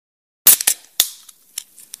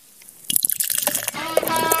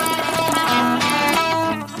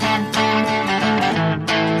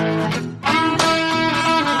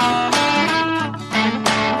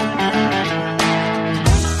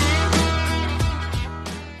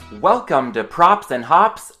Welcome to Props and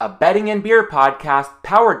Hops, a betting and beer podcast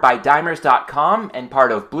powered by Dimers.com and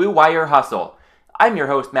part of Blue Wire Hustle. I'm your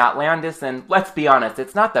host, Matt Landis, and let's be honest,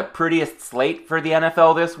 it's not the prettiest slate for the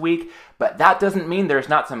NFL this week, but that doesn't mean there's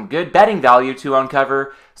not some good betting value to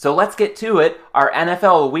uncover. So let's get to it, our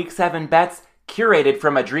NFL Week 7 bets curated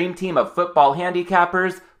from a dream team of football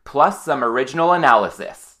handicappers, plus some original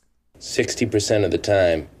analysis. 60% of the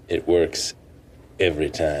time, it works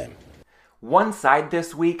every time. One side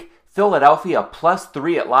this week, Philadelphia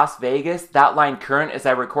 +3 at Las Vegas. That line current as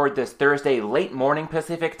I record this Thursday late morning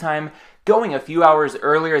Pacific time, going a few hours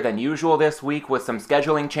earlier than usual this week with some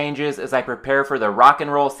scheduling changes as I prepare for the Rock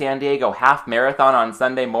and Roll San Diego Half Marathon on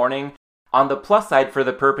Sunday morning. On the plus side for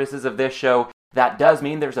the purposes of this show, that does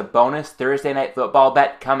mean there's a bonus Thursday Night Football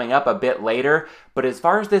bet coming up a bit later, but as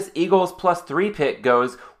far as this Eagles +3 pick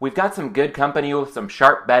goes, we've got some good company with some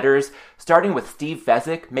sharp bettors, starting with Steve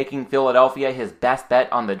Fezzik making Philadelphia his best bet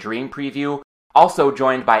on the Dream Preview, also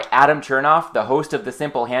joined by Adam Chernoff, the host of The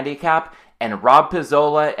Simple Handicap, and Rob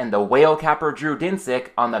Pizzola and the whale capper Drew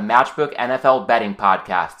Dinsick on the Matchbook NFL Betting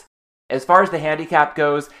Podcast. As far as the handicap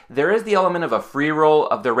goes, there is the element of a free roll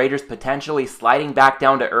of the Raiders potentially sliding back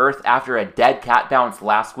down to earth after a dead cat bounce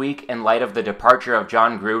last week in light of the departure of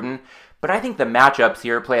John Gruden, but I think the matchups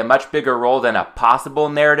here play a much bigger role than a possible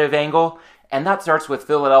narrative angle, and that starts with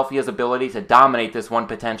Philadelphia's ability to dominate this one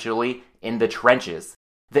potentially in the trenches.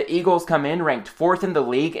 The Eagles come in ranked 4th in the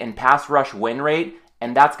league in pass rush win rate,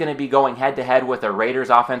 and that's going to be going head-to-head with a Raiders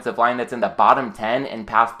offensive line that's in the bottom 10 in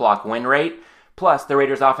pass block win rate. Plus, the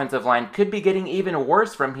Raiders' offensive line could be getting even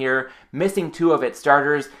worse from here, missing 2 of its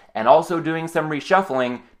starters and also doing some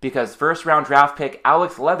reshuffling because first-round draft pick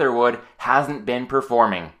Alex Leatherwood hasn't been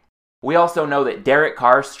performing. We also know that Derek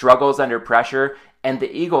Carr struggles under pressure, and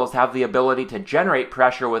the Eagles have the ability to generate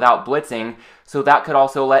pressure without blitzing, so that could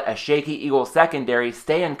also let a shaky Eagles secondary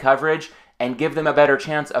stay in coverage and give them a better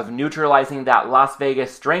chance of neutralizing that Las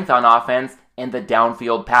Vegas strength on offense in the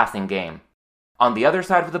downfield passing game. On the other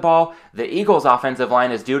side of the ball, the Eagles' offensive line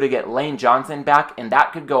is due to get Lane Johnson back, and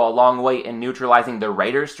that could go a long way in neutralizing the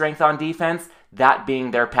Raiders' strength on defense, that being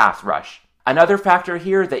their pass rush. Another factor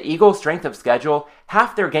here, the Eagles' strength of schedule.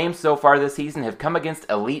 Half their games so far this season have come against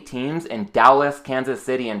elite teams in Dallas, Kansas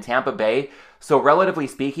City, and Tampa Bay, so relatively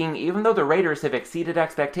speaking, even though the Raiders have exceeded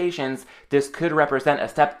expectations, this could represent a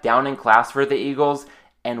step down in class for the Eagles.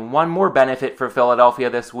 And one more benefit for Philadelphia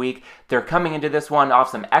this week, they're coming into this one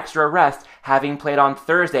off some extra rest, having played on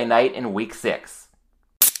Thursday night in Week 6.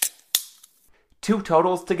 2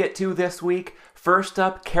 totals to get to this week. First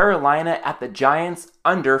up, Carolina at the Giants,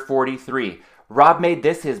 under 43. Rob made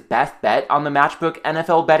this his best bet on the Matchbook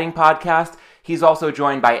NFL Betting Podcast. He's also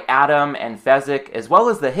joined by Adam and Fezzik, as well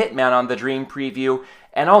as the Hitman on the Dream Preview.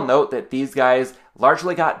 And I'll note that these guys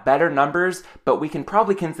largely got better numbers, but we can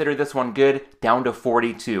probably consider this one good down to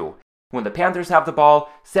 42. When the Panthers have the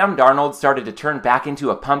ball, Sam Darnold started to turn back into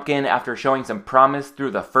a pumpkin after showing some promise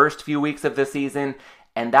through the first few weeks of the season,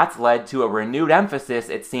 and that's led to a renewed emphasis,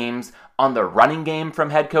 it seems, on the running game from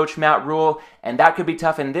head coach Matt Rule, and that could be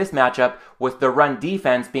tough in this matchup with the run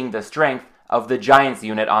defense being the strength of the Giants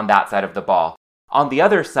unit on that side of the ball. On the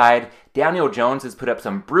other side, Daniel Jones has put up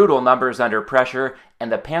some brutal numbers under pressure,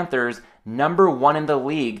 and the Panthers number 1 in the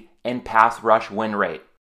league in pass rush win rate.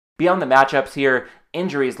 Beyond the matchups here,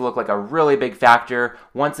 injuries look like a really big factor.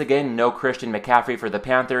 Once again, no Christian McCaffrey for the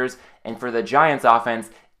Panthers, and for the Giants offense,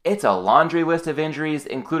 it's a laundry list of injuries,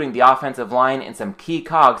 including the offensive line and some key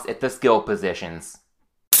cogs at the skill positions.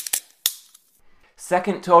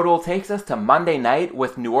 Second total takes us to Monday night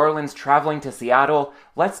with New Orleans traveling to Seattle.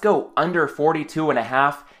 Let's go under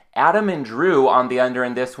 42.5. Adam and Drew on the under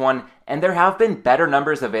in this one, and there have been better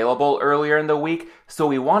numbers available earlier in the week, so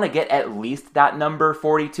we want to get at least that number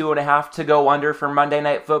 42.5 to go under for Monday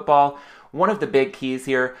Night Football. One of the big keys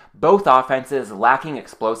here, both offenses lacking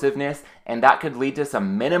explosiveness, and that could lead to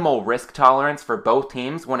some minimal risk tolerance for both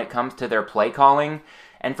teams when it comes to their play calling.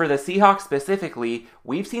 And for the Seahawks specifically,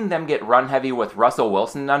 we've seen them get run heavy with Russell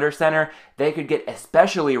Wilson under center. They could get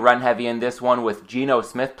especially run heavy in this one with Geno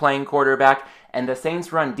Smith playing quarterback, and the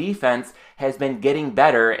Saints' run defense has been getting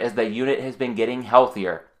better as the unit has been getting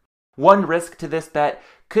healthier. One risk to this bet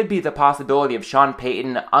could be the possibility of Sean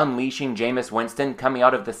Payton unleashing Jameis Winston coming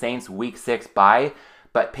out of the Saints' Week 6 bye,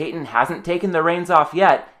 but Payton hasn't taken the reins off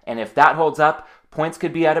yet, and if that holds up, points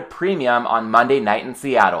could be at a premium on Monday night in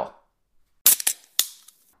Seattle.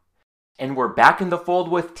 And we're back in the fold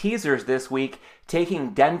with teasers this week,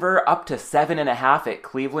 taking Denver up to 7.5 at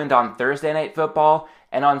Cleveland on Thursday Night Football,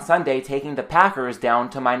 and on Sunday taking the Packers down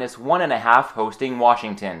to -1.5 hosting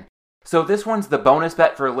Washington. So this one's the bonus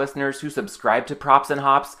bet for listeners who subscribe to Props and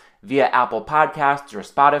Hops. via Apple Podcasts or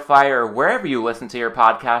Spotify or wherever you listen to your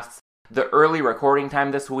podcasts, the early recording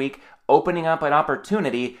time this week, opening up an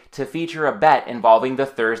opportunity to feature a bet involving the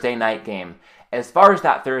Thursday night game. As far as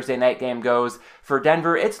that Thursday night game goes, for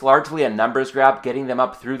Denver, it's largely a numbers grab, getting them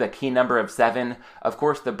up through the key number of 7. Of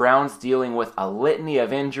course, the Browns dealing with a litany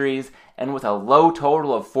of injuries, and with a low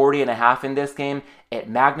total of 40.5 in this game, it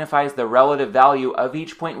magnifies the relative value of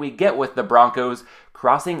each point we get with the Broncos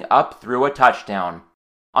crossing up through a touchdown.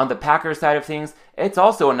 On the Packers side of things, it's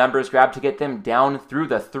also a numbers grab to get them down through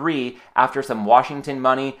the 3 after some Washington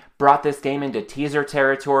money brought this game into teaser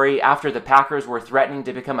territory after the Packers were threatening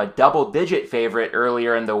to become a double-digit favorite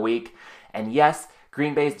earlier in the week. And yes,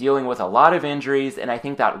 Green Bay's dealing with a lot of injuries, and I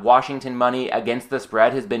think that Washington money against the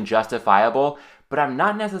spread has been justifiable, but I'm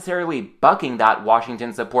not necessarily bucking that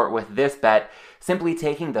Washington support with this bet, simply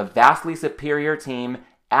taking the vastly superior team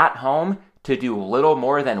at home to do little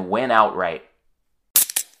more than win outright.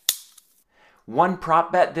 One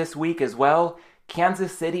prop bet this week as well,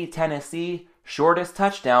 Kansas City, Tennessee, shortest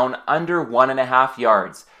touchdown under 1.5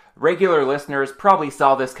 yards. Regular listeners probably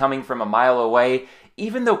saw this coming from a mile away.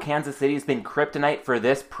 Even though Kansas City's been kryptonite for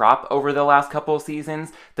this prop over the last couple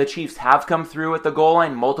seasons, the Chiefs have come through at the goal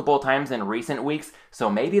line multiple times in recent weeks, so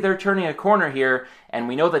maybe they're turning a corner here, and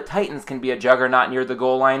we know the Titans can be a juggernaut near the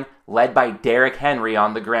goal line, led by Derrick Henry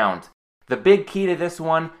on the ground. The big key to this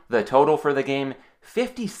one, the total for the game,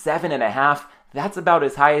 57.5. That's about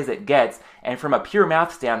as high as it gets, and from a pure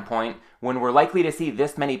math standpoint, when we're likely to see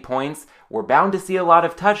this many points, we're bound to see a lot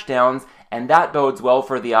of touchdowns, and that bodes well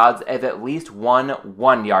for the odds of at least one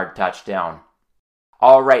 1-yard touchdown.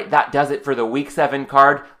 Alright, that does it for the Week 7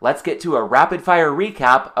 card. Let's get to a rapid-fire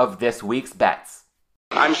recap of this week's bets.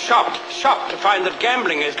 I'm shocked to find that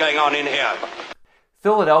gambling is going on in here.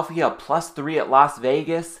 Philadelphia +3 at Las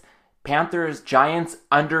Vegas, Panthers Giants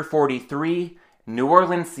under 43, New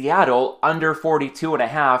Orleans Seattle under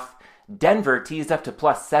 42.5, Denver teased up to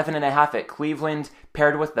 +7.5 at Cleveland,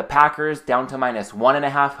 paired with the Packers down to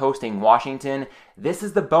 -1.5 hosting Washington. This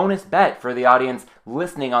is the bonus bet for the audience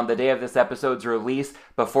listening on the day of this episode's release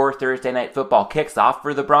before Thursday Night Football kicks off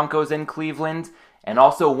for the Broncos in Cleveland. And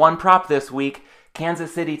also one prop this week,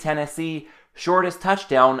 Kansas City, Tennessee, shortest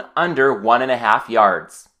touchdown under 1.5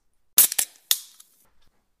 yards.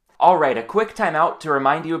 Alright, a quick timeout to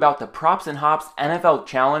remind you about the Props and Hops NFL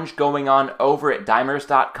Challenge going on over at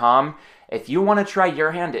Dimers.com. If you want to try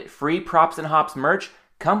your hand at free Props and Hops merch,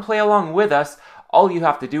 come play along with us. All you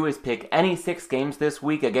have to do is pick any 6 games this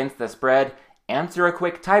week against the spread, answer a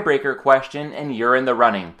quick tiebreaker question, and you're in the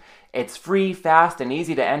running. It's free, fast, and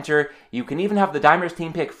easy to enter. You can even have the Dimers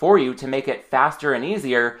team pick for you to make it faster and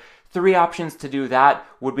easier. 3 options to do that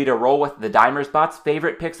would be to roll with the Dimers bot's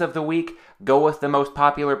favorite picks of the week, go with the most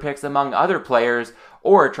popular picks among other players,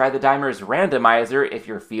 or try the Dimers randomizer if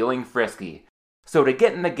you're feeling frisky. So to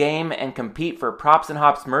get in the game and compete for Props and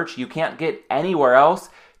Hops merch you can't get anywhere else,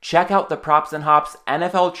 check out the Props and Hops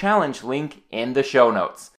NFL Challenge link in the show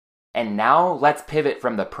notes. And now let's pivot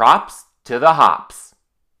from the props to the hops.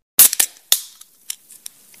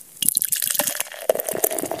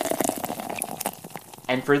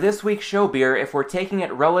 And for this week's show beer, if we're taking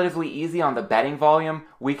it relatively easy on the betting volume,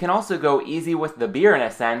 we can also go easy with the beer in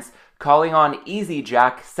a sense, calling on Easy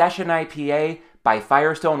Jack Session IPA by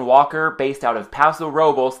Firestone Walker based out of Paso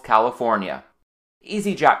Robles, California.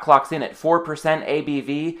 Easy Jack clocks in at 4%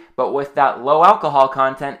 ABV, but with that low alcohol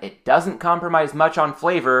content, it doesn't compromise much on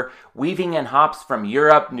flavor, weaving in hops from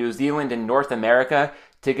Europe, New Zealand, and North America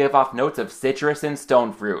to give off notes of citrus and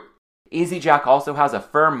stone fruit. Easy Jack also has a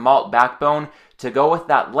firm malt backbone to go with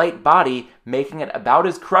that light body, making it about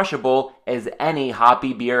as crushable as any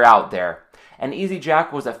hoppy beer out there. And Easy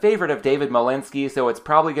Jack was a favorite of David Malinsky, so it's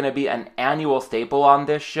probably going to be an annual staple on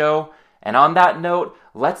this show. And on that note,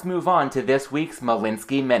 let's move on to this week's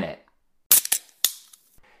Malinsky Minute.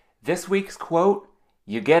 This week's quote,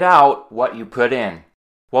 "You get out what you put in."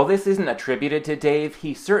 While this isn't attributed to Dave,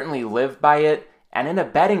 he certainly lived by it, and in a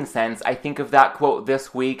betting sense, I think of that quote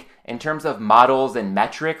this week in terms of models and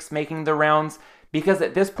metrics making the rounds, because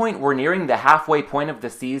at this point we're nearing the halfway point of the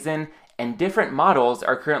season, and different models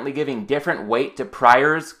are currently giving different weight to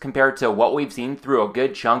priors compared to what we've seen through a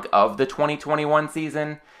good chunk of the 2021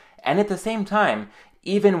 season. And at the same time,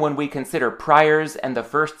 even when we consider priors and the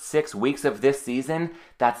first 6 weeks of this season,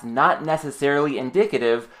 that's not necessarily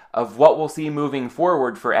indicative of what we'll see moving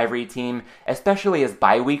forward for every team, especially as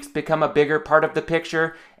bye weeks become a bigger part of the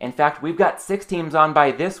picture. In fact, we've got 6 teams on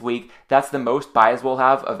bye this week. That's the most byes we'll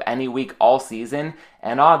have of any week all season,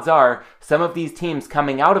 and odds are some of these teams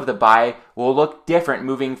coming out of the bye will look different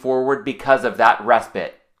moving forward because of that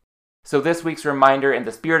respite. So this week's reminder, in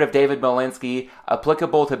the spirit of David Malinsky,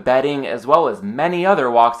 applicable to betting as well as many other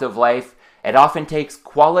walks of life, it often takes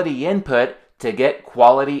quality input to get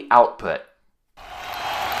quality output.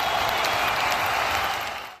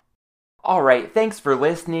 Alright, thanks for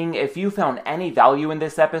listening. If you found any value in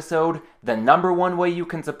this episode, the number one way you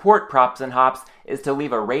can support Props and Hops is to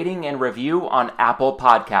leave a rating and review on Apple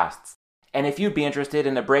Podcasts. And if you'd be interested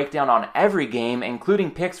in a breakdown on every game,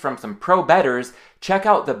 including picks from some pro bettors, check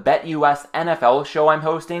out the BetUS NFL show I'm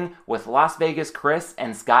hosting with Las Vegas Chris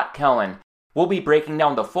and Scott Kellen. We'll be breaking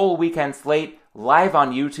down the full weekend slate live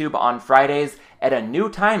on YouTube on Fridays at a new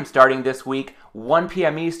time starting this week, 1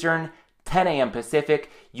 p.m. Eastern, 10 a.m. Pacific.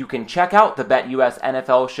 You can check out the BetUS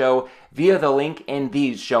NFL show via the link in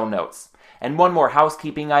these show notes. And one more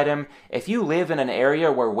housekeeping item, if you live in an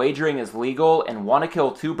area where wagering is legal and want to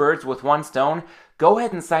kill two birds with one stone, go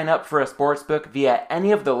ahead and sign up for a sportsbook via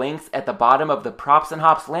any of the links at the bottom of the Props and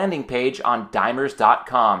Hops landing page on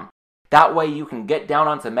dimers.com. That way you can get down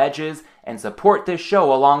on some edges and support this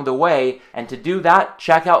show along the way, and to do that,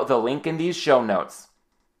 check out the link in these show notes.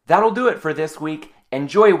 That'll do it for this week.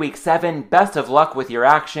 Enjoy Week 7, best of luck with your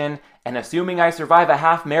action, and assuming I survive a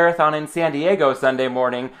half marathon in San Diego Sunday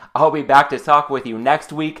morning, I'll be back to talk with you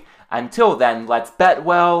next week. Until then, let's bet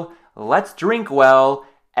well, let's drink well,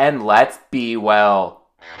 and let's be well.